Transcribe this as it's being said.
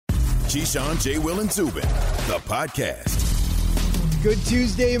Keyshawn, J. Will, and Zubin, the podcast. Good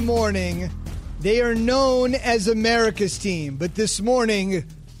Tuesday morning. They are known as America's team, but this morning,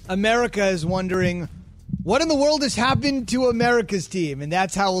 America is wondering, what in the world has happened to America's team? And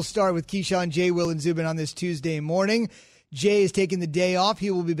that's how we'll start with Keyshawn, J. Will, and Zubin on this Tuesday morning. Jay is taking the day off.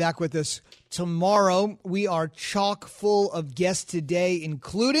 He will be back with us tomorrow. We are chock full of guests today,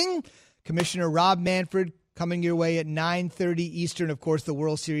 including Commissioner Rob Manfred, coming your way at 9:30 Eastern. Of course, the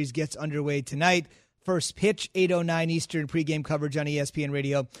World Series gets underway tonight. First pitch, 8:09 Eastern, pregame coverage on ESPN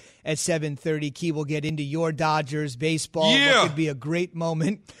Radio at 7:30. Key will get into your Dodgers baseball. What could be a great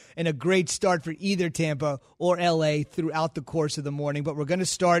moment and a great start for either Tampa or L.A. throughout the course of the morning. But we're going to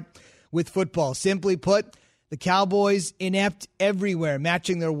start with football. Simply put, the Cowboys inept everywhere,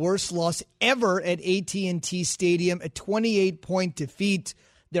 matching their worst loss ever at AT&T Stadium, a 28-point defeat.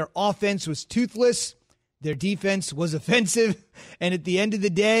 Their offense was toothless. Their defense was offensive. And at the end of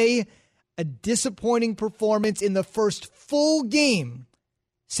the day, a disappointing performance in the first full game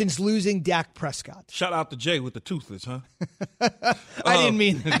since losing Dak Prescott. Shout out to Jay with the toothless, huh? I didn't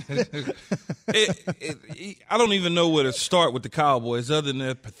mean that. I don't even know where to start with the Cowboys other than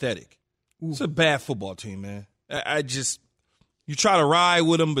they're pathetic. Ooh. It's a bad football team, man. You try to ride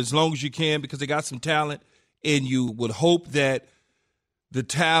with them as long as you can because they got some talent, and you would hope that the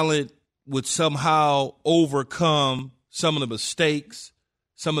talent would somehow overcome some of the mistakes,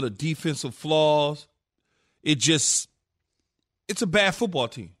 some of the defensive flaws. It's a bad football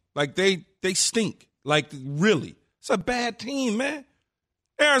team. Like, they stink. Like, really. It's a bad team, man.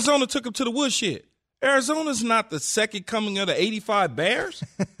 Arizona took them to the woodshed. Arizona's not the second coming of the 85 Bears.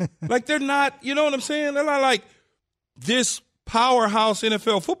 Like, they're not, you know what I'm saying? They're not like this powerhouse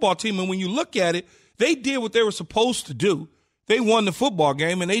NFL football team. And when you look at it, they did what they were supposed to do. They won the football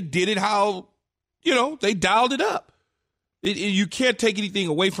game, and they did it how, they dialed it up. You can't take anything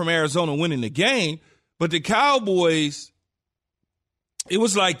away from Arizona winning the game, but the Cowboys, it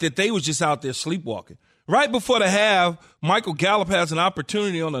was like that they was just out there sleepwalking. Right before the half, Michael Gallup has an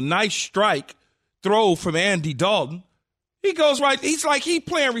opportunity on a nice strike throw from Andy Dalton. He goes right, he's like he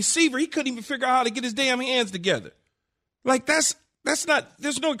playing receiver. He couldn't even figure out how to get his damn hands together. Like, that's not,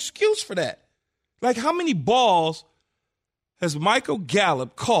 there's no excuse for that. Like, how many balls has Michael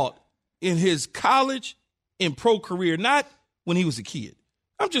Gallup caught in his college and pro career? Not when he was a kid.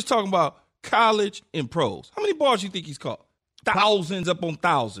 I'm just talking about college and pros. How many balls do you think he's caught? Thousands upon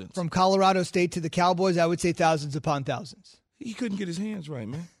thousands. From Colorado State to the Cowboys, I would say thousands upon thousands. He couldn't get his hands right,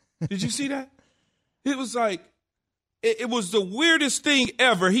 man. Did you see that? It was like, it was the weirdest thing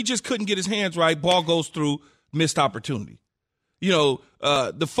ever. He just couldn't get his hands right. Ball goes through, missed opportunity.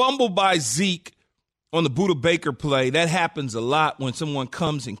 The fumble by Zeke on the Buda Baker play, that happens a lot when someone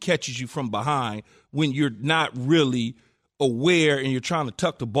comes and catches you from behind when you're not really aware and you're trying to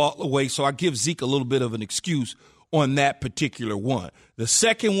tuck the ball away. So I give Zeke a little bit of an excuse on that particular one. The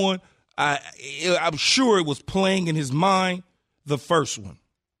second one, I'm sure it was playing in his mind, the first one.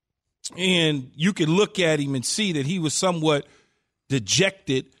 And you can look at him and see that he was somewhat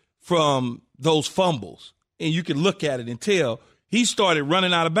dejected from those fumbles. And you can look at it and tell he started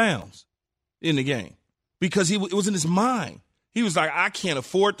running out of bounds in the game because it was in his mind. He was like, I can't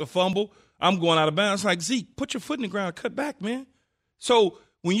afford to fumble. I'm going out of bounds. It's like, Zeke, put your foot in the ground, cut back, man. So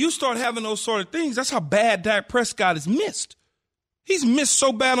when you start having those sort of things, that's how bad Dak Prescott is missed. He's missed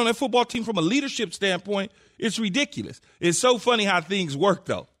so bad on that football team from a leadership standpoint, it's ridiculous. It's so funny how things work,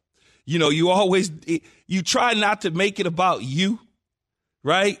 though. You try not to make it about you,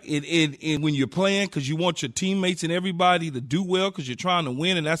 right? And when you're playing, because you want your teammates and everybody to do well because you're trying to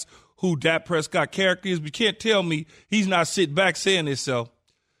win, and that's who Dak Prescott character is. But you can't tell me he's not sitting back saying to himself,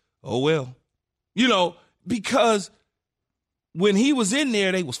 oh, well. Because when he was in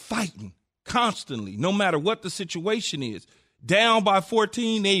there, they was fighting constantly, no matter what the situation is. Down by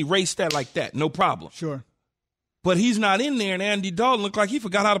 14, they erased that like that, no problem. Sure. But he's not in there, and Andy Dalton looked like he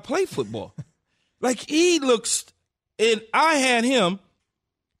forgot how to play football. Like, he looks – and I had him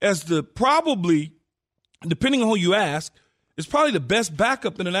as probably, depending on who you ask, is probably the best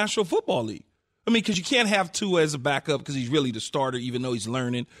backup in the National Football League. I mean, because you can't have Tua as a backup because he's really the starter, even though he's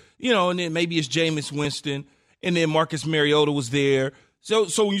learning. And then maybe it's Jameis Winston, and then Marcus Mariota was there. So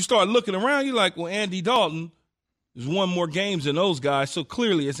when you start looking around, you're like, well, Andy Dalton has won more games than those guys, so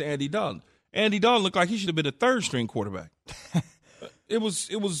clearly it's Andy Dalton. Andy Dalton looked like he should have been a third-string quarterback. It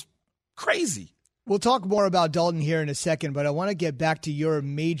was crazy. We'll talk more about Dalton here in a second, but I want to get back to your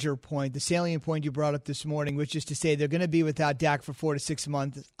major point, the salient point you brought up this morning, which is to say they're going to be without Dak for 4 to 6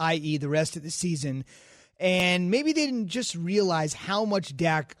 months, i.e. the rest of the season. And maybe they didn't just realize how much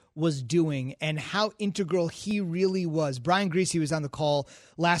Dak was doing and how integral he really was. Brian Griese was on the call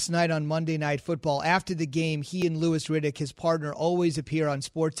last night on Monday Night Football. After the game, he and Louis Riddick, his partner, always appear on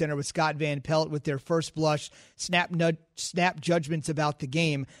SportsCenter with Scott Van Pelt with their first blush snap judgments about the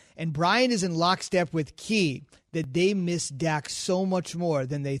game. And Brian is in lockstep with Key that they miss Dak so much more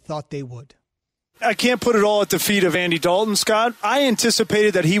than they thought they would. I can't put it all at the feet of Andy Dalton, Scott. I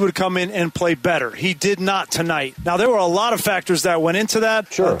anticipated that he would come in and play better. He did not tonight. Now, there were a lot of factors that went into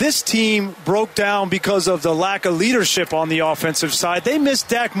that. Sure. This team broke down because of the lack of leadership on the offensive side. They missed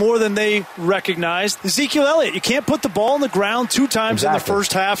Dak more than they recognized. Ezekiel Elliott, you can't put the ball on the ground 2 times in the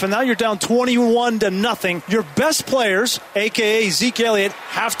first half, and now you're down 21-0. Your best players, a.k.a. Zeke Elliott,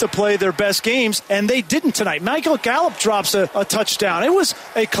 have to play their best games, and they didn't tonight. Michael Gallup drops a touchdown. It was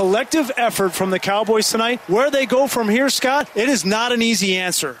a collective effort from the Cowboys tonight. Where they go from here, Scott, it is not an easy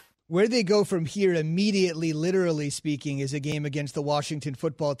answer. Where they go from here immediately, literally speaking, is a game against the Washington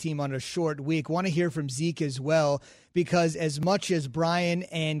football team on a short week. Want to hear from Zeke as well, because as much as Brian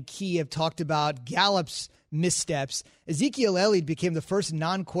and Key have talked about Gallup's missteps, Ezekiel Elliott became the first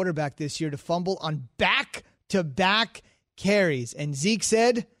non-quarterback this year to fumble on back-to-back carries. And Zeke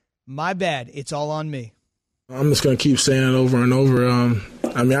said, "My bad, it's all on me." I'm just going to keep saying it over and over.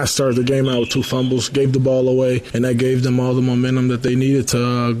 I started the game out with 2 fumbles, gave the ball away, and that gave them all the momentum that they needed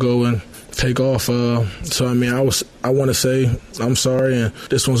to go and take off. I want to say I'm sorry, and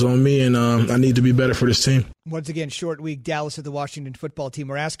this one's on me, and I need to be better for this team. Once again, short week, Dallas at the Washington football team.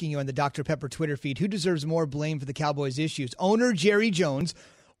 We're asking you on the Dr. Pepper Twitter feed, who deserves more blame for the Cowboys' issues? Owner Jerry Jones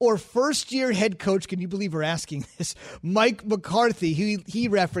or first-year head coach, can you believe we're asking this, Mike McCarthy? He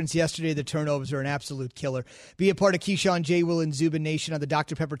referenced yesterday the turnovers are an absolute killer. Be a part of Keyshawn, J. Will, and Zubin Nation on the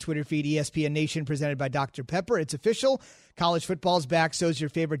Dr. Pepper Twitter feed, ESPN Nation, presented by Dr. Pepper. It's official. College football's back. So's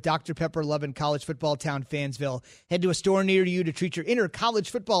your favorite Dr. Pepper-loving college football town, Fansville. Head to a store near you to treat your inner college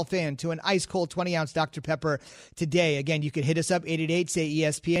football fan to an ice-cold 20-ounce Dr. Pepper today. Again, you can hit us up,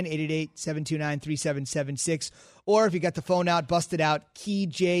 888-SAY-ESPN, 888-729-3776. Or if you got the phone out, bust it out, Key,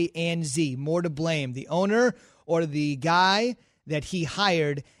 J, and Z. More to blame, the owner or the guy that he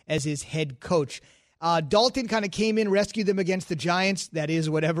hired as his head coach. Dalton kind of came in, rescued them against the Giants. That is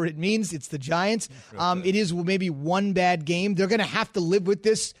whatever it means. It's the Giants. It is maybe one bad game. They're going to have to live with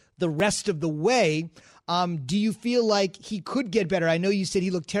this the rest of the way. Do you feel like he could get better? I know you said he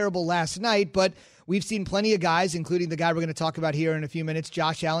looked terrible last night, but we've seen plenty of guys, including the guy we're going to talk about here in a few minutes,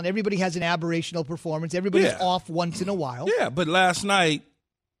 Josh Allen. Everybody has an aberrational performance. Everybody's off once in a while. Yeah, but last night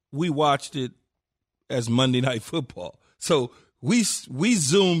we watched it as Monday Night Football. So we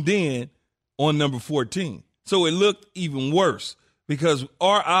zoomed in on number 14. So it looked even worse because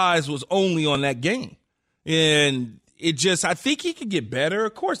our eyes was only on that game. And I think he could get better.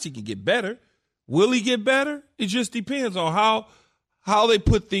 Of course he can get better. Will he get better? It just depends on how they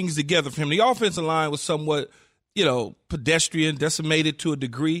put things together for him. The offensive line was somewhat, pedestrian, decimated to a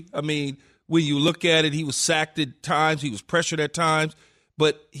degree. I mean, when you look at it, he was sacked at times. He was pressured at times.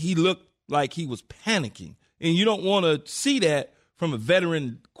 But he looked like he was panicking. And you don't want to see that from a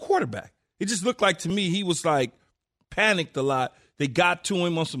veteran quarterback. It just looked like to me he was like panicked a lot. They got to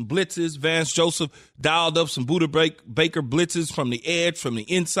him on some blitzes. Vance Joseph dialed up some Buda Baker blitzes from the edge, from the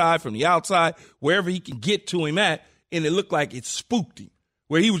inside, from the outside, wherever he can get to him at. And it looked like it spooked him,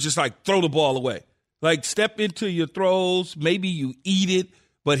 where he was just like, throw the ball away. Like, step into your throws, maybe you eat it.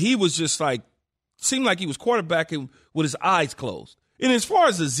 But he was just like, seemed like he was quarterbacking with his eyes closed. And as far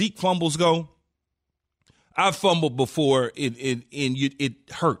as the Zeke fumbles go, I've fumbled before, and it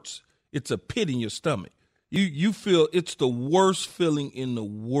hurts. It's a pit in your stomach. You feel it's the worst feeling in the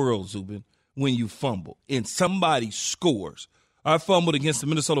world, Zubin, when you fumble and somebody scores. I fumbled against the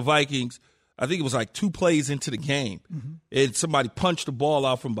Minnesota Vikings. I think it was like 2 plays into the game, and somebody punched the ball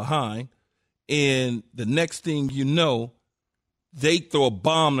out from behind, and the next thing you know, they throw a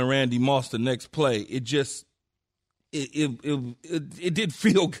bomb to Randy Moss the next play. It didn't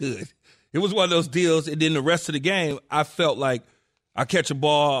feel good. It was one of those deals, and then the rest of the game, I felt like I catch a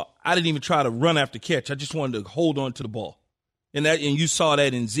ball. I didn't even try to run after catch. I just wanted to hold on to the ball. And you saw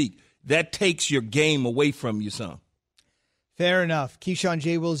that in Zeke. That takes your game away from you, son. Fair enough. Keyshawn,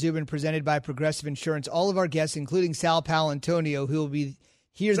 J. Will, Zubin, presented by Progressive Insurance. All of our guests, including Sal Paolantonio, who will be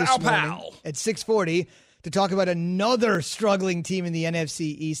here this morning at 6:40 to talk about another struggling team in the NFC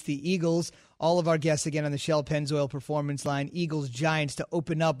East, the Eagles. All of our guests, again, on the Shell Pennzoil Performance Line. Eagles-Giants to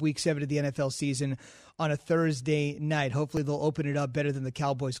open up Week 7 of the NFL season on a Thursday night. Hopefully they'll open it up better than the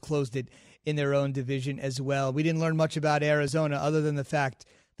Cowboys closed it in their own division as well. We didn't learn much about Arizona other than the fact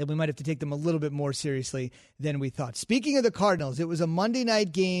that we might have to take them a little bit more seriously than we thought. Speaking of the Cardinals, it was a Monday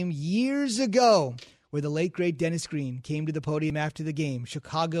night game years ago where the late, great Dennis Green came to the podium after the game,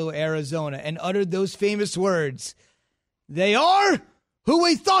 Chicago, Arizona, and uttered those famous words, "They are who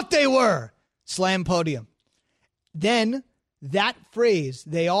we thought they were." Slam podium. Then that phrase,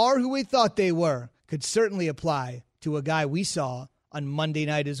 "they are who we thought they were," could certainly apply to a guy we saw on Monday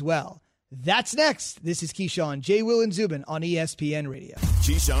night as well. That's next. This is Keyshawn, J. Will, and Zubin on ESPN Radio.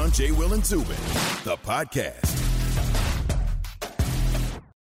 Keyshawn, J. Will, and Zubin, the podcast.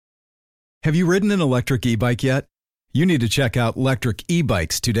 Have you ridden an electric e-bike yet? You need to check out Electric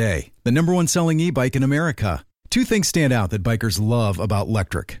E-Bikes today, the #1 selling e-bike in America. Two things stand out that bikers love about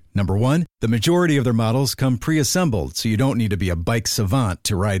Electric. Number one, the majority of their models come pre-assembled, so you don't need to be a bike savant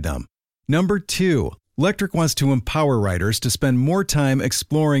to ride them. Number two, Electric wants to empower riders to spend more time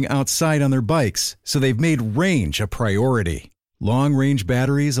exploring outside on their bikes, so they've made range a priority. Long-range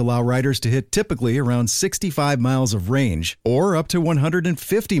batteries allow riders to hit typically around 65 miles of range, or up to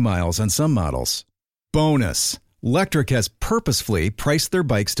 150 miles on some models. Bonus, Electric has purposefully priced their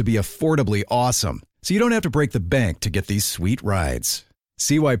bikes to be affordably awesome, so you don't have to break the bank to get these sweet rides.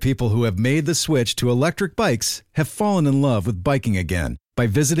 See why people who have made the switch to electric bikes have fallen in love with biking again by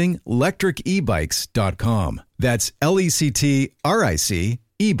visiting electricebikes.com. That's LECTRIC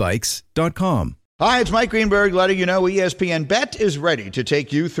ebikes.com. Hi, it's Mike Greenberg letting you know ESPN Bet is ready to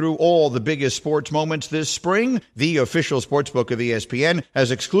take you through all the biggest sports moments this spring. The official sportsbook of ESPN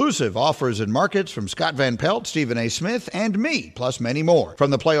has exclusive offers and markets from Scott Van Pelt, Stephen A. Smith, and me, plus many more. From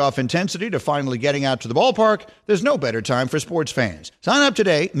the playoff intensity to finally getting out to the ballpark, there's no better time for sports fans. Sign up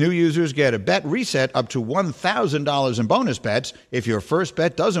today. New users get a bet reset up to $1,000 in bonus bets if your first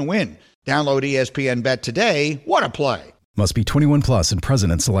bet doesn't win. Download ESPN Bet today. What a play. Must be 21 plus and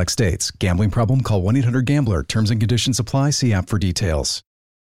present in select states. Gambling problem? Call 1-800-GAMBLER. Terms and conditions apply. See app for details.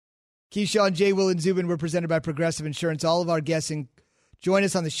 Keyshawn, J. Will, and Zubin were presented by Progressive Insurance. All of our guests join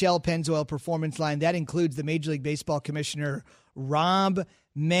us on the Shell Pennzoil Performance Line. That includes the Major League Baseball Commissioner, Rob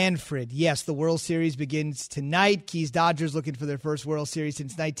Manfred. Yes, the World Series begins tonight. Keys Dodgers looking for their first World Series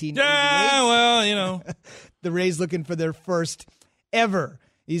since 1988. Yeah, well, you know. The Rays looking for their first ever.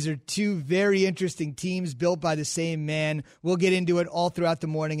 These are two very interesting teams built by the same man. We'll get into it all throughout the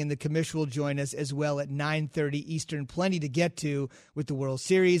morning, and the commish will join us as well at 9:30 Eastern. Plenty to get to with the World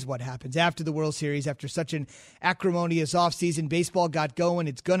Series, what happens after the World Series, after such an acrimonious offseason. Baseball got going.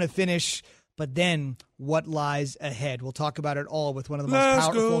 It's going to finish. But then what lies ahead? We'll talk about it all with one of the most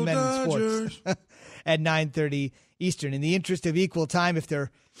powerful men in sports at 9:30 Eastern. In the interest of equal time, if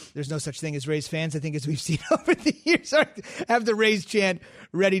there's no such thing as Rays fans, I think, as we've seen over the years, have the Rays chant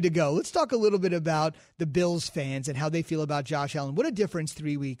ready to go. Let's talk a little bit about the Bills fans and how they feel about Josh Allen. What a difference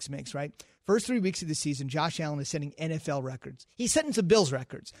 3 weeks makes, right? First 3 weeks of the season, Josh Allen is setting NFL records. He's setting some Bills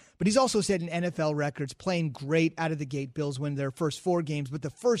records, but he's also setting NFL records, playing great out of the gate. Bills win their first 4 games, but the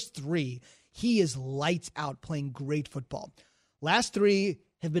first 3, he is lights out playing great football. Last 3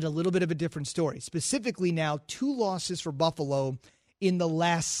 have been a little bit of a different story. Specifically now, 2 losses for Buffalo in the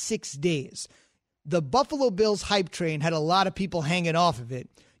last 6 days. The Buffalo Bills hype train had a lot of people hanging off of it.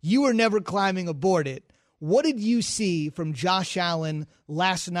 You were never climbing aboard it. What did you see from Josh Allen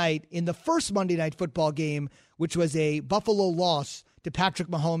last night in the first Monday Night Football game, which was a Buffalo loss to Patrick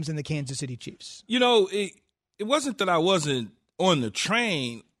Mahomes and the Kansas City Chiefs? You know, it wasn't that I wasn't on the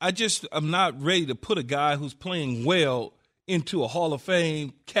train. I'm not ready to put a guy who's playing well into a Hall of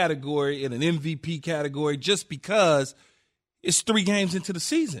Fame category and an MVP category just because it's 3 games into the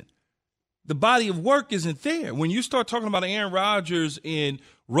season. The body of work isn't there. When you start talking about Aaron Rodgers and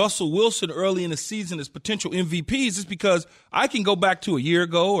Russell Wilson early in the season as potential MVPs, it's because I can go back to a year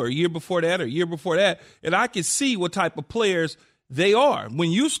ago or a year before that or a year before that, and I can see what type of players they are.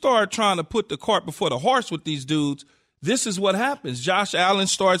 When you start trying to put the cart before the horse with these dudes, this is what happens. Josh Allen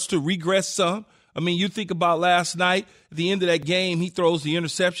starts to regress some. I mean, you think about last night, at the end of that game, he throws the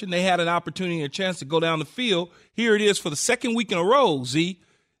interception. They had an opportunity and a chance to go down the field. Here it is for the second week in a row, Z.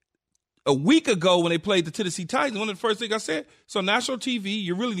 A week ago when they played the Tennessee Titans, one of the first things I said, so national TV,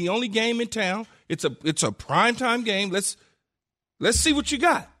 you're really the only game in town. It's a primetime game. Let's see what you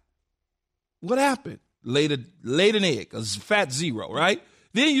got. What happened? Laid an egg, a fat 0, right?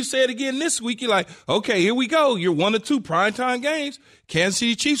 Then you say it again this week. You're like, okay, here we go. You're 1 or 2 primetime games. Kansas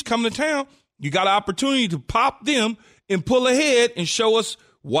City Chiefs coming to town. You got an opportunity to pop them and pull ahead and show us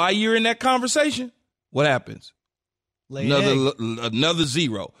why you're in that conversation. What happens? Another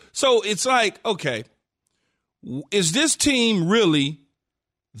 0. So it's like, okay, is this team really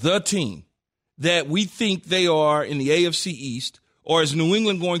the team that we think they are in the AFC East, or is New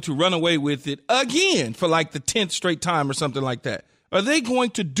England going to run away with it again for like the 10th straight time or something like that? Are they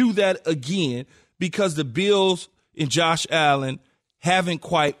going to do that again because the Bills and Josh Allen haven't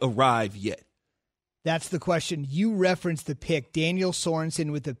quite arrived yet? That's the question. You referenced the pick, Daniel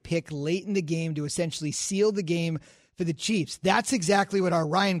Sorensen with a pick late in the game to essentially seal the game for the Chiefs. That's exactly what our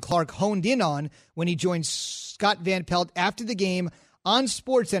Ryan Clark honed in on when he joined Scott Van Pelt after the game on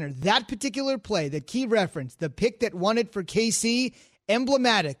SportsCenter. That particular play that Key referenced, the pick that won it for KC,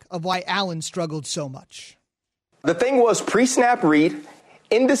 emblematic of why Allen struggled so much. The thing was pre-snap read,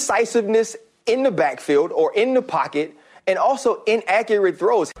 indecisiveness in the backfield or in the pocket, and also inaccurate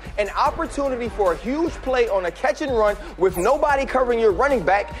throws. An opportunity for a huge play on a catch and run with nobody covering your running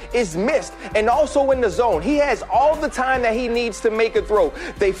back is missed. And also in the zone, he has all the time that he needs to make a throw.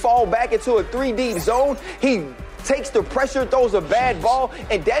 They fall back into a 3-deep zone. He takes the pressure, throws a bad ball,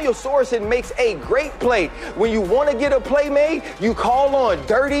 and Daniel Sorensen makes a great play. When you want to get a play made, you call on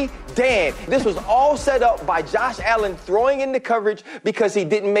Dirty Dan. This was all set up by Josh Allen throwing into coverage because he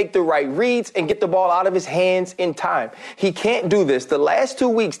didn't make the right reads and get the ball out of his hands in time. He can't do this. The last 2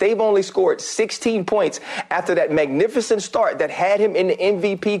 weeks, they've only scored 16 points after that magnificent start that had him in the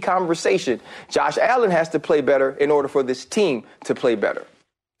MVP conversation. Josh Allen has to play better in order for this team to play better.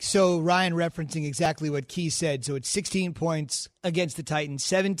 So Ryan referencing exactly what Key said. So it's 16 points against the Titans,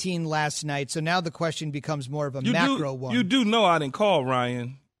 17 last night. So now the question becomes more of a macro one. You do know I didn't call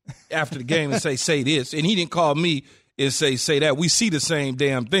Ryan after the game and say this, and he didn't call me and say that. We see the same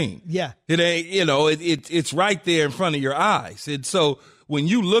damn thing. Yeah. It ain't, it's right there in front of your eyes. And so when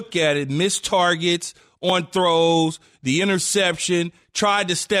you look at it, missed targets on throws, the interception, tried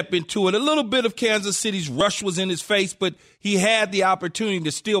to step into it. A little bit of Kansas City's rush was in his face, but he had the opportunity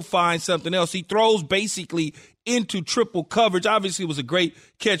to still find something else. He throws basically into triple coverage. Obviously, it was a great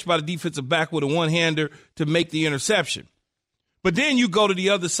catch by the defensive back with a one-hander to make the interception. But then you go to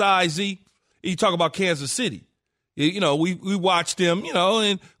the other side, Z, you talk about Kansas City. We watch them,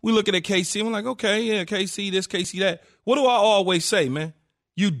 and we look at KC, and we're like, okay, yeah, KC this, KC that. What do I always say, man?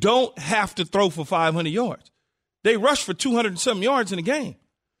 You don't have to throw for 500 yards. They rushed for 200 and something yards in the game.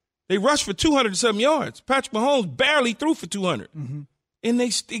 They rushed for 200 and something yards. Patrick Mahomes barely threw for 200.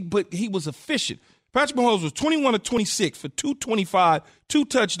 Mm-hmm. But he was efficient. Patrick Mahomes was 21 of 26 for 225, 2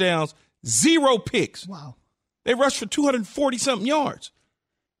 touchdowns, 0 picks. Wow. They rushed for 240 something yards.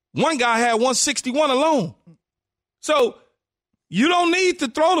 One guy had 161 alone. So you don't need to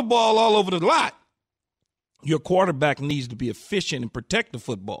throw the ball all over the lot. Your quarterback needs to be efficient and protect the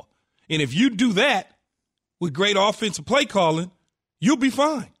football. And if you do that with great offensive play calling, you'll be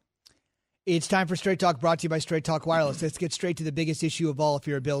fine. It's time for Straight Talk, brought to you by Straight Talk Wireless. Let's get straight to the biggest issue of all if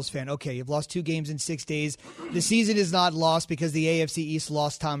you're a Bills fan. Okay, you've lost 2 games in 6 days. The season is not lost because the AFC East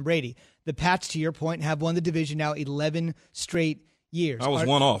lost Tom Brady. The Pats, to your point, have won the division now 11 straight years. I was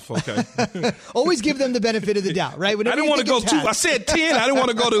one off, okay. Always give them the benefit of the doubt, right? I didn't want to go 2. I said 10. I didn't want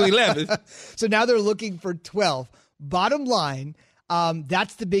to go to 11. So now they're looking for 12. Bottom line,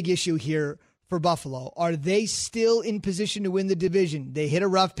 that's the big issue here for Buffalo. Are they still in position to win the division? They hit a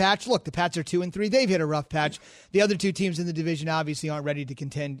rough patch. Look, the Pats are 2-3. They've hit a rough patch. The other 2 teams in the division obviously aren't ready to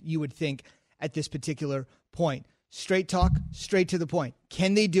contend, you would think, at this particular point. Straight talk, straight to the point.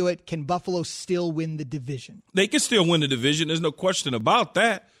 Can they do it? Can Buffalo still win the division? They can still win the division. There's no question about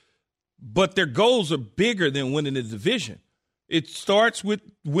that. But their goals are bigger than winning the division. It starts with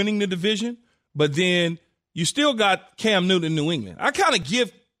winning the division, but then you still got Cam Newton in New England. I kind of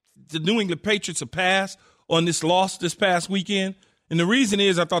give the New England Patriots a pass on this loss this past weekend. And the reason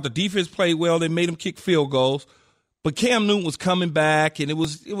is I thought the defense played well. They made them kick field goals. But Cam Newton was coming back, and it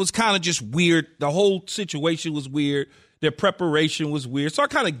was kind of just weird. The whole situation was weird. Their preparation was weird. So I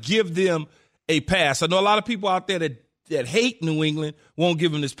kind of give them a pass. I know a lot of people out there that hate New England won't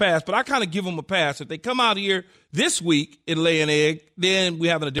give them this pass, but I kind of give them a pass. If they come out here this week and lay an egg, then we're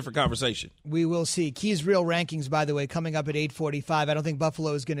having a different conversation. We will see. Key's real rankings, by the way, coming up at 8:45. I don't think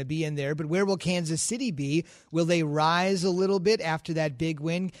Buffalo is going to be in there, but where will Kansas City be? Will they rise a little bit after that big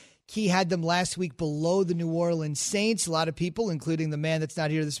win? Key had them last week below the New Orleans Saints. A lot of people, including the man that's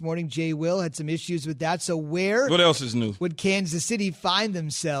not here this morning, Jay Will, had some issues with that. So what else is new? Would Kansas City find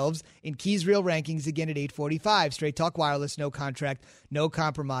themselves in Key's real rankings again at 8:45? Straight Talk Wireless, no contract, no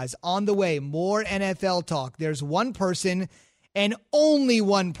compromise. On the way, more NFL talk. There's one person and only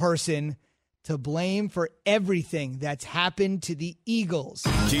one person to blame for everything that's happened to the Eagles.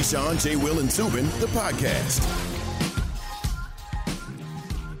 Keyshawn, J. Will, and Zubin, the podcast.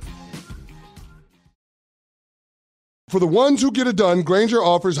 For the ones who get it done, Grainger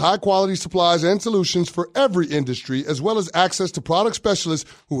offers high-quality supplies and solutions for every industry, as well as access to product specialists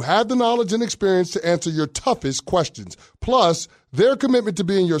who have the knowledge and experience to answer your toughest questions. Plus, their commitment to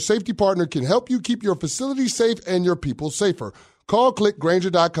being your safety partner can help you keep your facility safe and your people safer. Call, click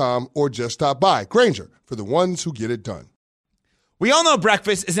Grainger.com, or just stop by. Grainger, for the ones who get it done. We all know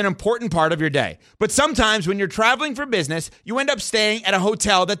breakfast is an important part of your day, but sometimes when you're traveling for business, you end up staying at a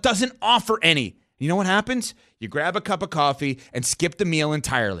hotel that doesn't offer any. You know what happens? You grab a cup of coffee and skip the meal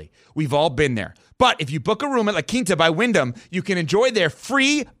entirely. We've all been there. But if you book a room at La Quinta by Wyndham, you can enjoy their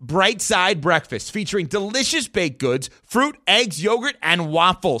free Bright Side breakfast featuring delicious baked goods, fruit, eggs, yogurt, and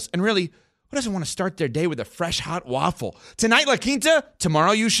waffles. And really, who doesn't want to start their day with a fresh, hot waffle? Tonight, La Quinta,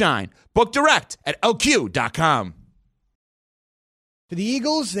 tomorrow you shine. Book direct at LQ.com. For the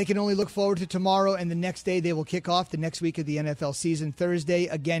Eagles, they can only look forward to tomorrow, and the next day they will kick off the next week of the NFL season, Thursday,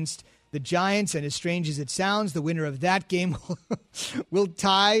 against the Giants. And as strange as it sounds, the winner of that game will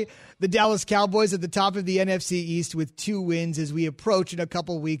tie the Dallas Cowboys at the top of the NFC East with 2 wins as we approach in a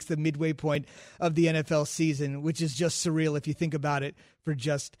couple weeks the midway point of the NFL season, which is just surreal if you think about it for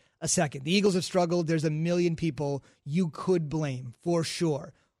just a second. The Eagles have struggled. There's a million people you could blame, for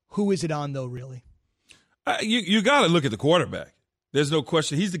sure. Who is it on, though, really? You got to look at the quarterback. There's no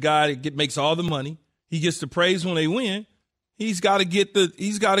question. He's the guy that makes all the money. He gets the praise when they win. He's got to get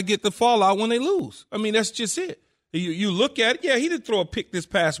the fallout when they lose. I mean, that's just it. You look at it. Yeah, he did throw a pick this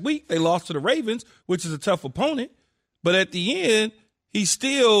past week. They lost to the Ravens, which is a tough opponent. But at the end, he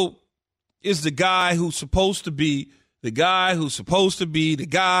still is the guy who's supposed to be the guy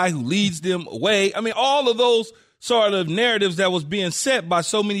who leads them away. I mean, all of those sort of narratives that was being set by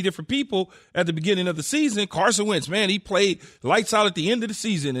so many different people at the beginning of the season. Carson Wentz, man, he played lights out at the end of the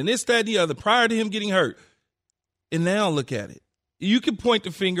season and this, that, and the other prior to him getting hurt. And now look at it. You can point the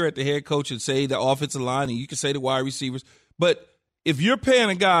finger at the head coach and say the offensive line, and you can say the wide receivers. But if you're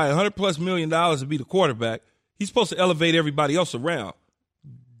paying a guy $100+ million to be the quarterback, he's supposed to elevate everybody else around.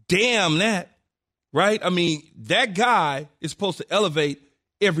 Damn that, right? I mean, that guy is supposed to elevate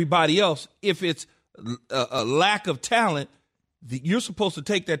everybody else. If it's a lack of talent, you're supposed to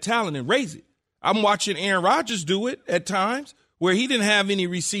take that talent and raise it. I'm watching Aaron Rodgers do it at times where he didn't have any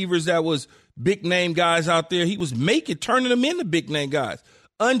receivers that was big-name guys out there. He was turning them into big-name guys.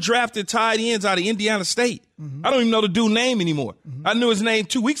 Undrafted tight ends out of Indiana State. Mm-hmm. I don't even know the dude's name anymore. Mm-hmm. I knew his name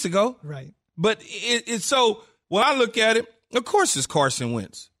 2 weeks ago. Right. But it's so when I look at it, of course it's Carson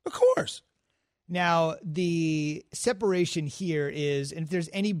Wentz. Of course. Now, the separation here is, and if there's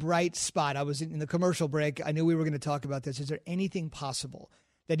any bright spot, I was in the commercial break, I knew we were going to talk about this. Is there anything possible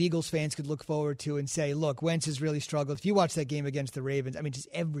that Eagles fans could look forward to and say, look, Wentz has really struggled? If you watch that game against the Ravens, I mean, just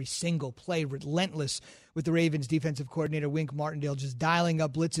every single play, relentless with the Ravens defensive coordinator, Wink Martindale, just dialing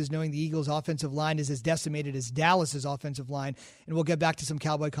up blitzes, knowing the Eagles offensive line is as decimated as Dallas's offensive line. And we'll get back to some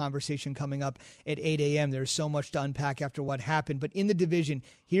Cowboy conversation coming up at 8 a.m. There's so much to unpack after what happened. But in the division,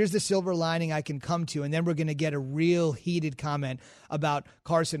 here's the silver lining I can come to, and then we're going to get a real heated comment about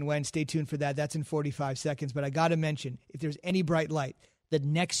Carson Wentz. Stay tuned for that. That's in 45 seconds. But I got to mention, if there's any bright light, the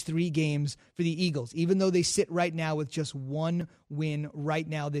next 3 games for the Eagles, even though they sit right now with just 1 win right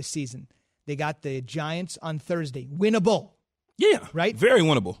now this season. They got the Giants on Thursday. Winnable. Yeah. Right? Very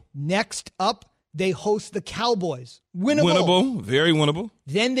winnable. Next up, they host the Cowboys. Winnable. Winnable. Very winnable.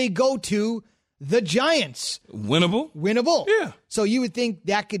 Then they go to the Giants. Winnable. Winnable. Yeah. So you would think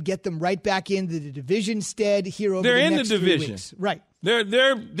that could get them right back into the division stead here over the next 3 weeks. Right.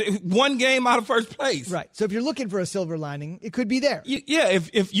 They're 1 game out of first place. Right. So if you're looking for a silver lining, it could be there. Yeah.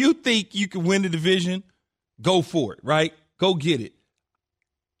 If you think you can win the division, go for it, right? Go get it.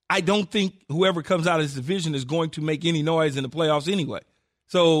 I don't think whoever comes out of this division is going to make any noise in the playoffs anyway.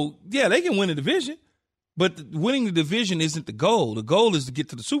 So, yeah, they can win the division, but winning the division isn't the goal. The goal is to get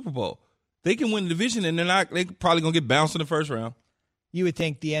to the Super Bowl. They can win the division, and they're probably going to get bounced in the first round. You would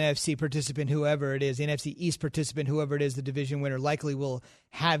think the NFC participant, whoever it is, the NFC East participant, whoever it is, the division winner, likely will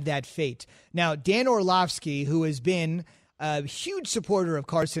have that fate. Now, Dan Orlovsky, who has been a huge supporter of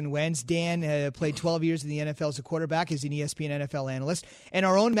Carson Wentz. Dan played 12 years in the NFL as a quarterback, is an ESPN NFL analyst. And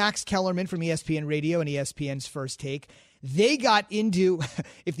our own Max Kellerman from ESPN Radio and ESPN's First Take, they got into,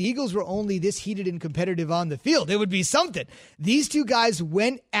 if the Eagles were only this heated and competitive on the field, it would be something. These 2 guys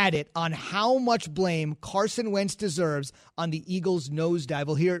went at it on how much blame Carson Wentz deserves on the Eagles' nosedive.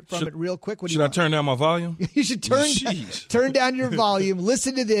 We'll hear it from it real quick. Should I turn down my volume? You should turn down your volume,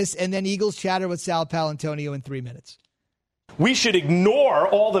 listen to this, and then Eagles chatter with Sal Paolantonio in 3 minutes. We should ignore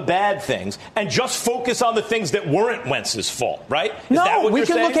all the bad things and just focus on the things that weren't Wentz's fault, right? No, we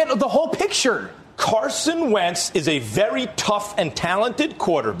can look at the whole picture. Carson Wentz is a very tough and talented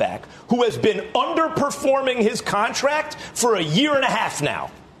quarterback who has been underperforming his contract for 1.5 years now.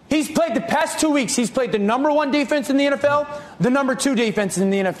 He's played the past 2 weeks. He's played the number 1 defense in the NFL, the number 2 defense in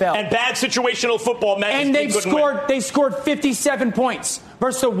the NFL. And bad situational football meant and they scored 57 points.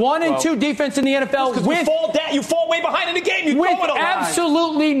 versus the 1 and 2 defense in the NFL with you fall way behind in the game. You with throw it a lot.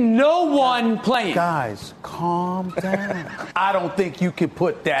 absolutely no one playing. Guys, calm down. I don't think you can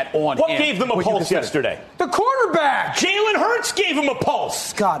put that on What him. gave them a pulse yesterday? The quarterback. Jalen Hurts gave him a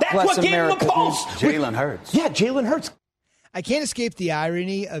pulse. God That's bless what gave America, him a pulse. Jalen Hurts. Yeah, Jalen Hurts. I can't escape the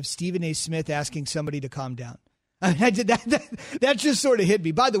irony of Stephen A. Smith asking somebody to calm down. I mean, that just sort of hit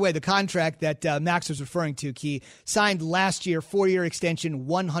me. By the way, the contract that Max was referring to, Key, signed last year, 4-year extension,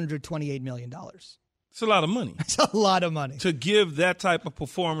 $128 million. It's a lot of money. It's a lot of money. To give that type of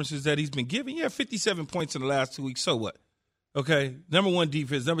performances that he's been giving. Yeah, 57 points in the last 2 weeks. So what? Okay, number 1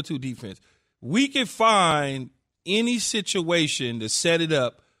 defense, number 2 defense. We can find any situation to set it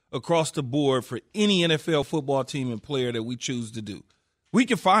up across the board for any NFL football team and player that we choose to do. We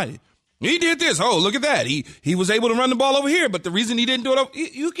can find it. He did this. Oh, look at that. He was able to run the ball over here, but the reason he didn't do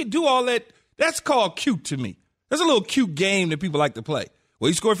it, you can do all that. That's called cute to me. That's a little cute game that people like to play. Well,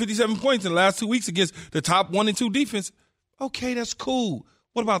 he scored 57 points in the last 2 weeks against the top 1 and 2 defense. Okay, that's cool.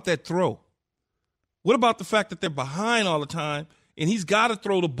 What about that throw? What about the fact that they're behind all the time and he's got to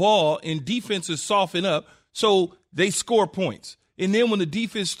throw the ball and defenses soften up so they score points? And then when the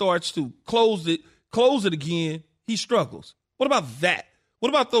defense starts to close it again, he struggles. What about that? What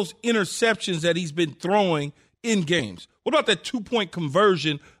about those interceptions that he's been throwing in games? What about that 2-point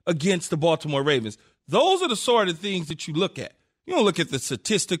conversion against the Baltimore Ravens? Those are the sort of things that you look at. You don't look at the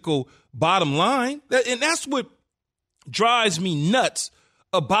statistical bottom line. And that's what drives me nuts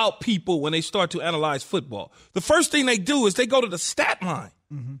about people when they start to analyze football. The first thing they do is they go to the stat line.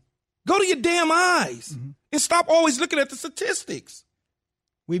 Mm-hmm. Go to your damn eyes and stop always looking at the statistics.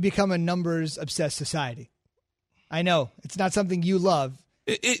 We become a numbers-obsessed society. I know. It's not something you love.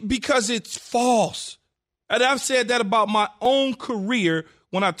 Because it's false. And I've said that about my own career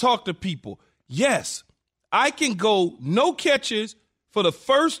when I talk to people. Yes, I can go no catches for the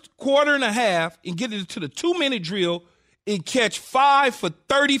first quarter and a half and get into the 2-minute drill and catch 5 for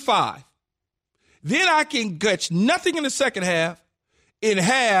 35. Then I can catch nothing in the second half and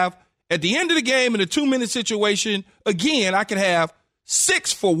have, at the end of the game in a 2-minute situation, again, I can have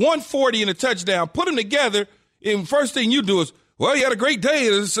 6 for 140 and a touchdown. Put them together, and first thing you do is, well, he had a great day.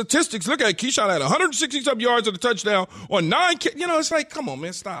 The statistics, look at it. Keyshawn had 160-some yards of a touchdown on 9. It's like, come on,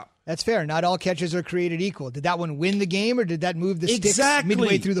 man, stop. That's fair. Not all catches are created equal. Did that one win the game, or did that move the sticks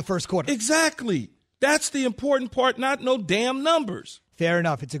midway through the first quarter? Exactly. That's the important part, not no damn numbers. Fair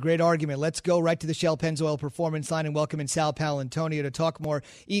enough. It's a great argument. Let's go right to the Shell Pennzoil Performance Line and welcome in Sal Paolantonio to talk more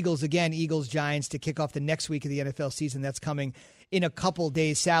Eagles again, Eagles-Giants to kick off the next week of the NFL season. That's coming in a couple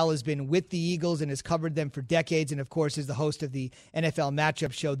days. Sal has been with the Eagles and has covered them for decades and, of course, is the host of the NFL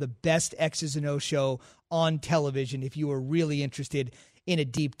Matchup Show, the best X's and O's show on television if you are really interested in a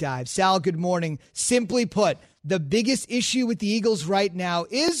deep dive. Sal, good morning. Simply put, the biggest issue with the Eagles right now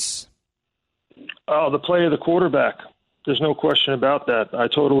is? Oh, the play of the quarterback. There's no question about that. I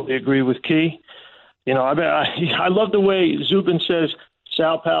totally agree with Key. You know, I love the way Zubin says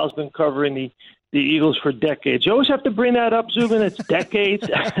Sal Pal's been covering the Eagles for decades. You always have to bring that up, Zubin. It's decades.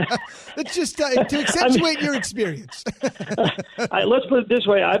 It's just to accentuate your experience. Let's put it this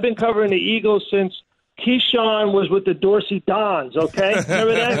way. I've been covering the Eagles since Keyshawn was with the Dorsey Dons, okay?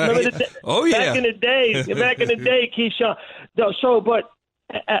 Remember that? Oh, yeah. Back in the day, Keyshawn. But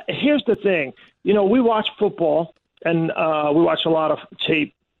here's the thing. You know, we watch football, and we watch a lot of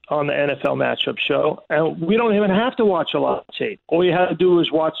tape on the NFL Matchup Show, and we don't even have to watch a lot of tape. All you have to do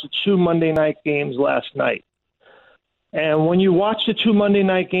is watch the 2 Monday night games last night. And when you watch the 2 Monday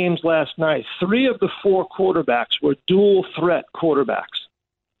night games last night, 3 of the 4 quarterbacks were dual-threat quarterbacks.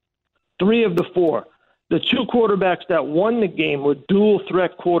 3 of the 4. The 2 quarterbacks that won the game were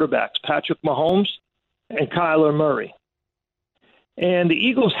dual-threat quarterbacks, Patrick Mahomes and Kyler Murray. And the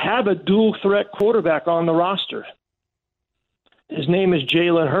Eagles have a dual-threat quarterback on the roster. His name is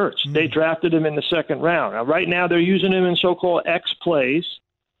Jalen Hurts. They drafted him in the second round. Now, right now, they're using him in so-called X plays,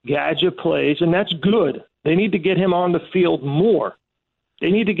 gadget plays, and that's good. They need to get him on the field more.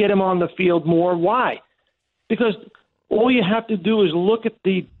 Why? Because all you have to do is look at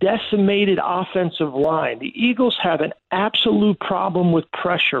the decimated offensive line. The Eagles have an absolute problem with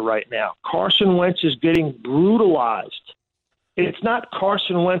pressure right now. Carson Wentz is getting brutalized. It's not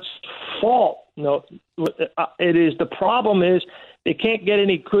Carson Wentz's fault. No, it is. The problem is they can't get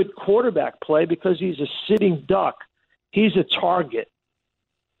any good quarterback play because he's a sitting duck. He's a target.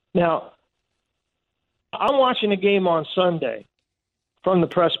 Now, I'm watching a game on Sunday from the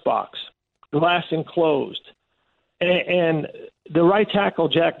press box, glass enclosed, and the right tackle,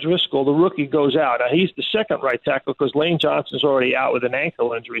 Jack Driscoll, the rookie, goes out. Now, he's the second right tackle because Lane Johnson's already out with an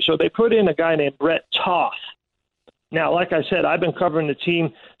ankle injury. So they put in a guy named Brett Toth. Now, like I said, I've been covering the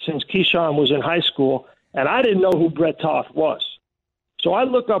team since Keyshawn was in high school, and I didn't know who Brett Toth was. So I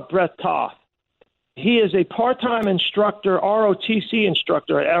look up Brett Toth. He is a part-time instructor, ROTC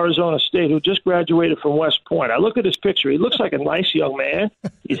instructor at Arizona State who just graduated from West Point. I look at his picture. He looks like a nice young man.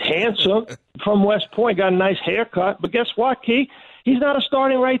 He's handsome from West Point, got a nice haircut. But guess what, Key? He's not a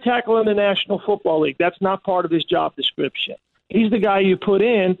starting right tackle in the National Football League. That's not part of his job description. He's the guy you put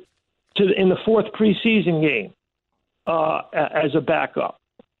in the fourth preseason game as a backup.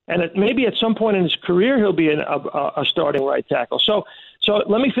 And maybe at some point in his career he'll be a starting right tackle. So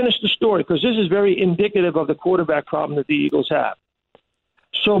let me finish the story because this is very indicative of the quarterback problem that the Eagles have.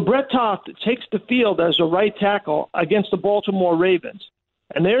 So Brett Toth takes the field as a right tackle against the Baltimore Ravens.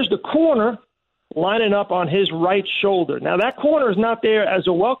 And there's the corner lining up on his right shoulder. Now, that corner is not there as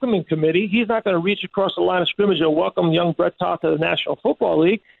a welcoming committee. He's not going to reach across the line of scrimmage and welcome young Brett Toth to the National Football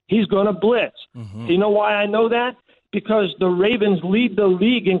League. He's going to blitz. Mm-hmm. Do you know why I know that? Because the Ravens lead the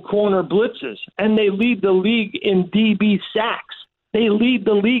league in corner blitzes, and they lead the league in DB sacks. They lead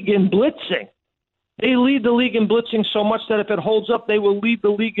the league in blitzing. They lead the league in blitzing so much that if it holds up, they will lead the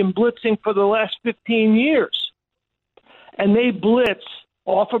league in blitzing for the last 15 years. And they blitz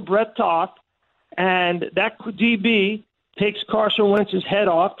off of Brett Toth, and that DB takes Carson Wentz's head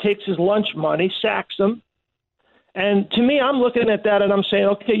off, takes his lunch money, sacks him. And to me, I'm looking at that and I'm saying,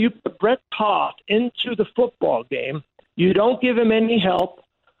 okay, you put Brett Toth into the football game. You don't give him any help.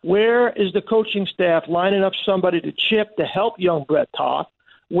 Where is the coaching staff lining up somebody to chip to help young Brett Toth?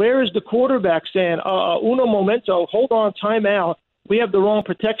 Where is the quarterback saying, uno momento, hold on, time out. We have the wrong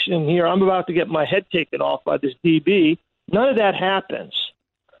protection in here. I'm about to get my head taken off by this DB. None of that happens.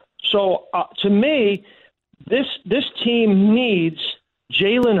 So to me, this team needs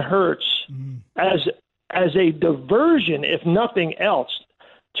Jalen Hurts as a diversion, if nothing else,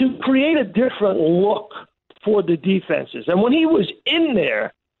 to create a different look for the defenses. And when he was in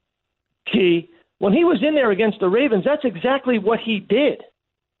there, when he was in there against the Ravens, that's exactly what he did.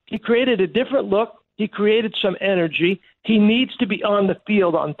 He created a different look. He created some energy. He needs to be on the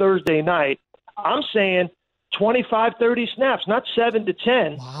field on Thursday night. I'm saying 25, 30 snaps, not 7 to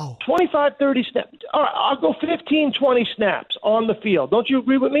 10. Wow. 25, 30 snaps. All right, I'll go 15, 20 snaps on the field. Don't you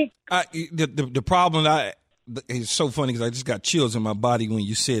agree with me? The problem, it's so funny because I just got chills in my body when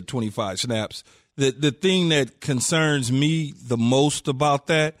you said 25 snaps. The thing that concerns me the most about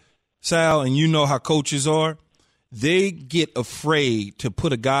that, Sal, and you know how coaches are, they get afraid to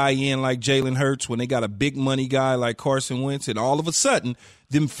put a guy in like Jalen Hurts when they got a big money guy like Carson Wentz, and all of a sudden,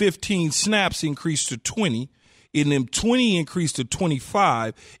 them 15 snaps increase to 20, and them 20 increase to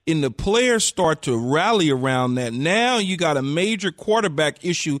 25, and the players start to rally around that. Now you got a major quarterback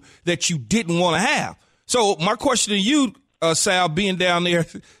issue that you didn't want to have. So my question to you, Sal, being down there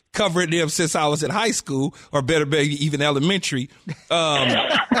covering them since I was in high school, or better, even elementary.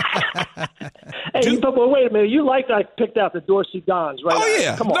 Hey, but wait a minute. You I picked out the Dorsey Dons, right? Oh,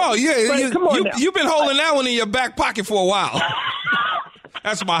 yeah. Come on. No, yeah. Come on now. You've been holding that one in your back pocket for a while.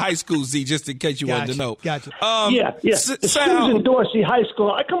 That's my high school, Z, just in case you wanted to know. Gotcha. Yeah. The Susan Dorsey High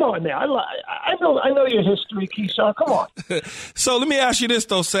School. Come on now. I know your history, Keyshawn. Come on. So let me ask you this,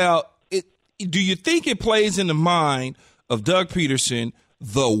 though, Sal. Do you think it plays in the mind of Doug Peterson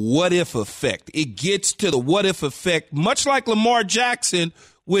the what-if effect? It gets to the what-if effect, much like Lamar Jackson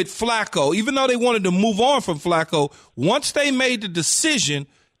with Flacco. Even though they wanted to move on from Flacco, once they made the decision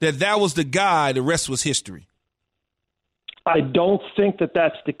that was the guy, the rest was history. I don't think that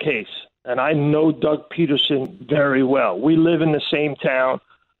that's the case. And I know Doug Peterson very well. We live in the same town.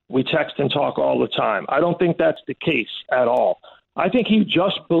 We text and talk all the time. I don't think that's the case at all. I think he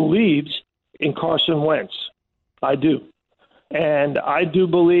just believes in Carson Wentz. I do. And I do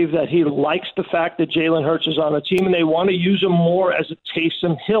believe that he likes the fact that Jalen Hurts is on the team, and they want to use him more as a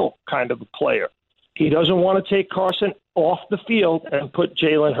Taysom Hill kind of a player. He doesn't want to take Carson off the field and put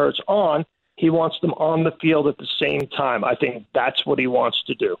Jalen Hurts on. He wants them on the field at the same time. I think that's what he wants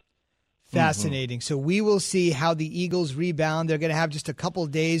to do. Fascinating. So we will see how the Eagles rebound. They're going to have just a couple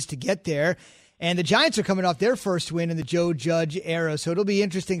days to get there. And the Giants are coming off their first win in the Joe Judge era. So it'll be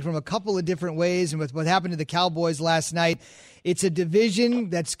interesting from a couple of different ways. And with what happened to the Cowboys last night, it's a division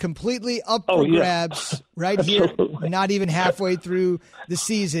that's completely up for grabs right here, not even halfway through the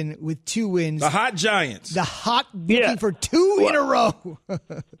season with 2 wins. The hot Giants. The hot looking for 2 in a row.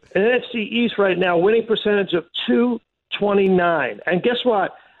 NFC East right now, winning percentage of .229. And guess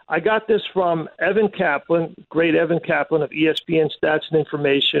what? I got this from Evan Kaplan, great Evan Kaplan of ESPN Stats and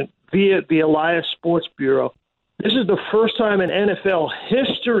Information, via the Elias Sports Bureau. This is the first time in NFL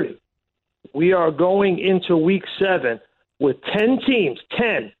history we are going into Week 7 with 10 teams,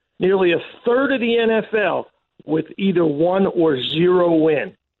 nearly a third of the NFL, with either 1 or 0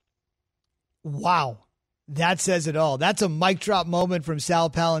 win. Wow. That says it all. That's a mic drop moment from Sal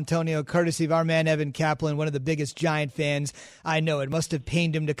Paolantonio, courtesy of our man Evan Kaplan, one of the biggest Giant fans I know. It must have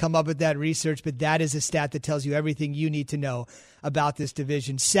pained him to come up with that research, but that is a stat that tells you everything you need to know about this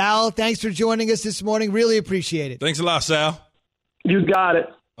division. Sal, thanks for joining us this morning. Really appreciate it. Thanks a lot, Sal. You got it.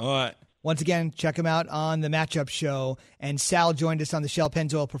 All right. Once again, check him out on the Matchup Show. And Sal joined us on the Shell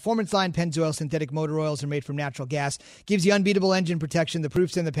Pennzoil Performance Line. Pennzoil synthetic motor oils are made from natural gas. Gives you unbeatable engine protection. The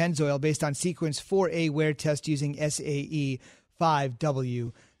proof's in the Pennzoil based on Sequence 4A wear test using SAE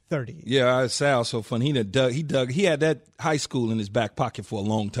 5W30. Yeah, Sal's so fun. He had that high school in his back pocket for a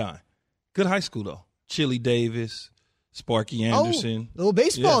long time. Good high school, though. Chili Davis, Sparky Anderson. Oh, little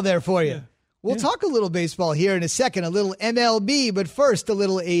baseball there for you. Yeah. We'll talk a little baseball here in a second, a little MLB, but first a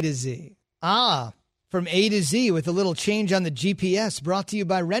little A to Z. From A to Z with a little change on the GPS, brought to you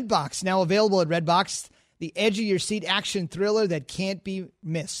by Redbox. Now available at Redbox, the edge-of-your-seat action thriller that can't be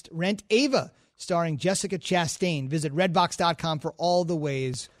missed. Rent Ava, starring Jessica Chastain. Visit redbox.com for all the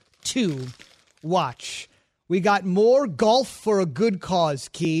ways to watch. We got more golf for a good cause,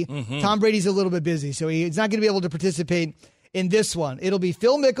 Key. Mm-hmm. Tom Brady's a little bit busy, so he's not going to be able to participate in this one. It'll be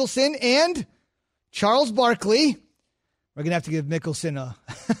Phil Mickelson and Charles Barkley. We're going to have to give Mickelson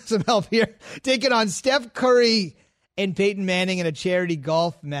some help here. Taking on Steph Curry and Peyton Manning in a charity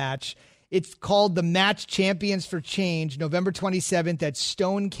golf match. It's called the Match Champions for Change, November 27th at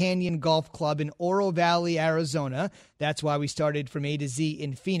Stone Canyon Golf Club in Oro Valley, Arizona. That's why we started from A to Z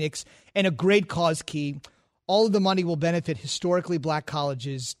in Phoenix. And a great cause, Key. All of the money will benefit historically black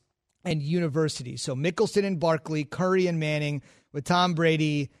colleges and universities. So Mickelson and Barkley, Curry and Manning, with Tom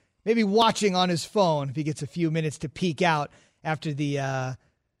Brady maybe watching on his phone if he gets a few minutes to peek out after the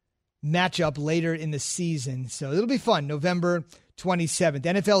matchup later in the season. So it'll be fun, November 27th.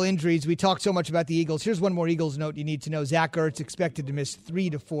 NFL injuries, we talked so much about the Eagles. Here's one more Eagles note you need to know. Zach Ertz expected to miss 3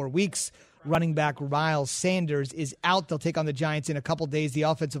 to 4 weeks. Running back Miles Sanders is out. They'll take on the Giants in a couple days. The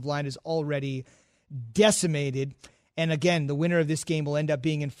offensive line is already decimated. And again, the winner of this game will end up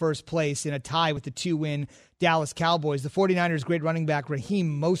being in first place in a tie with the 2-win Dallas Cowboys. The 49ers' great running back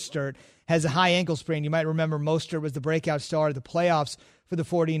Raheem Mostert has a high ankle sprain. You might remember Mostert was the breakout star of the playoffs for the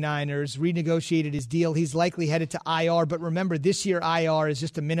 49ers, renegotiated his deal. He's likely headed to IR, but remember, this year IR is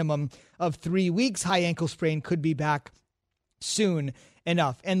just a minimum of 3 weeks. High ankle sprain could be back soon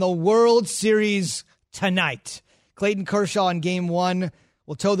enough. And the World Series tonight. Clayton Kershaw in Game 1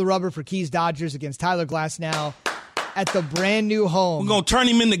 will toe the rubber for Keys Dodgers against Tyler Glasnow at the brand new home. We're going to turn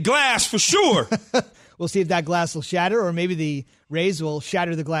him into glass for sure. We'll see if that glass will shatter, or maybe the Rays will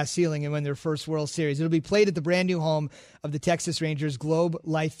shatter the glass ceiling and win their first World Series. It'll be played at the brand new home of the Texas Rangers, Globe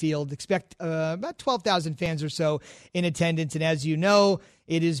Life Field. Expect about 12,000 fans or so in attendance. And as you know,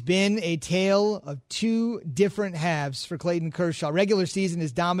 it has been a tale of 2 different halves for Clayton Kershaw. Regular season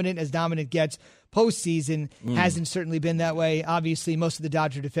is dominant as dominant gets. Postseason hasn't certainly been that way. Obviously, most of the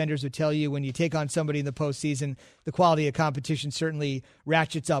Dodger defenders would tell you when you take on somebody in the postseason, the quality of competition certainly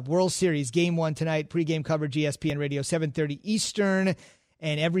ratchets up. World Series, Game 1 tonight, pregame coverage, ESPN Radio, 7:30 Eastern.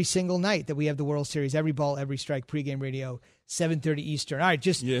 And every single night that we have the World Series, every ball, every strike, pregame radio, 7:30 Eastern. All right,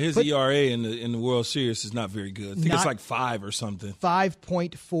 his ERA in the World Series is not very good. I think it's like 5 or something.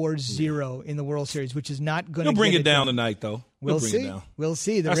 5.40 in the World Series, which is not going to. He'll bring it down tonight, though. We'll see. We'll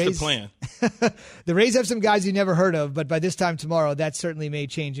see. That's the plan. The Rays have some guys you never heard of, but by this time tomorrow, that certainly may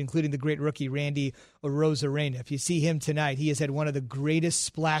change, including the great rookie Randy Arozarena. If you see him tonight, he has had one of the greatest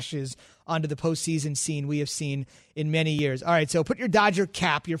splashes onto the postseason scene we have seen in many years. All right, so put your Dodger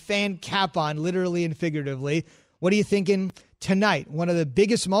cap, your fan cap on, literally and figuratively. What are you thinking tonight? One of the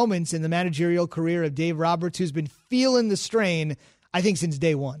biggest moments in the managerial career of Dave Roberts, who's been feeling the strain, I think, since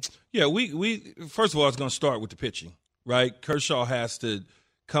day one. Yeah, we first of all, it's going to start with the pitching, right? Kershaw has to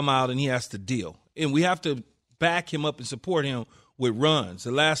come out and he has to deal. And we have to back him up and support him with runs.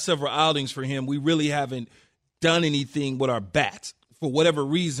 The last several outings for him, we really haven't done anything with our bats. For whatever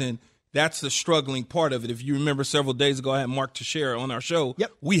reason, that's the struggling part of it. If you remember several days ago, I had Mark Teixeira on our show.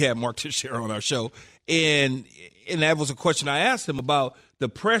 Yep. We had Mark Teixeira on our show. And that was a question I asked him about the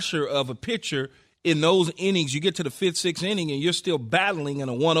pressure of a pitcher in those innings. You get to the 5th, 6th inning, and you're still battling in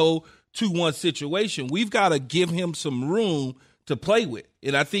a 1-0, 2-1 situation. We've got to give him some room to play with.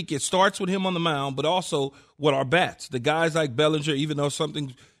 And I think it starts with him on the mound, but also with our bats. The guys like Bellinger, even though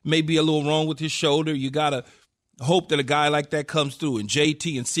something may be a little wrong with his shoulder, you got to hope that a guy like that comes through, and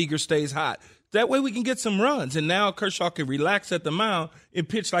JT and Seager stays hot. That way we can get some runs, and now Kershaw can relax at the mound and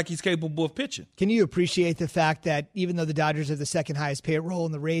pitch like he's capable of pitching. Can you appreciate the fact that even though the Dodgers have the 2nd highest payroll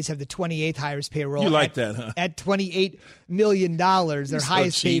and the Rays have the 28th highest payroll, you like that, huh? At $28 million, their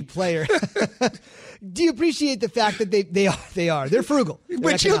highest paid player Do you appreciate the fact that they are? They're frugal.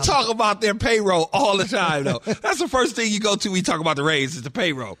 But you talk about their payroll all the time, though. That's the first thing you go to when you talk about the Rays is the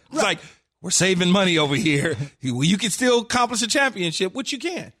payroll. It's like, we're saving money over here. You can still accomplish a championship, which you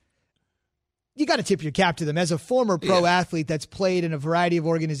can. You got to tip your cap to them. As a former pro athlete that's played in a variety of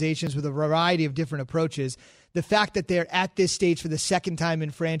organizations with a variety of different approaches, the fact that they're at this stage for the second time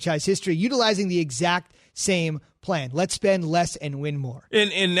in franchise history, utilizing the exact same plan. Let's spend less and win more.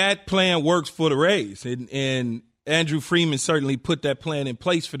 And that plan works for the Rays. And Andrew Freeman certainly put that plan in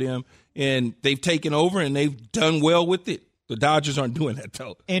place for them, and they've taken over, and they've done well with it. The Dodgers aren't doing that,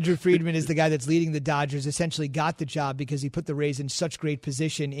 though. Andrew Friedman is the guy that's leading the Dodgers, essentially got the job because he put the Rays in such great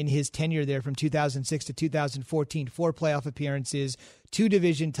position in his tenure there from 2006 to 2014, 4 playoff appearances, 2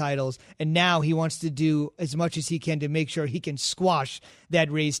 division titles, and now he wants to do as much as he can to make sure he can squash that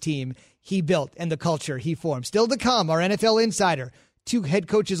Rays team he built and the culture he formed. Still to come, our NFL insider, 2 head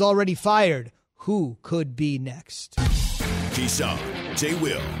coaches already fired. Who could be next? Keyshawn, J.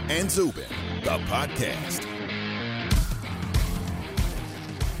 Will, and Zubin, the podcast.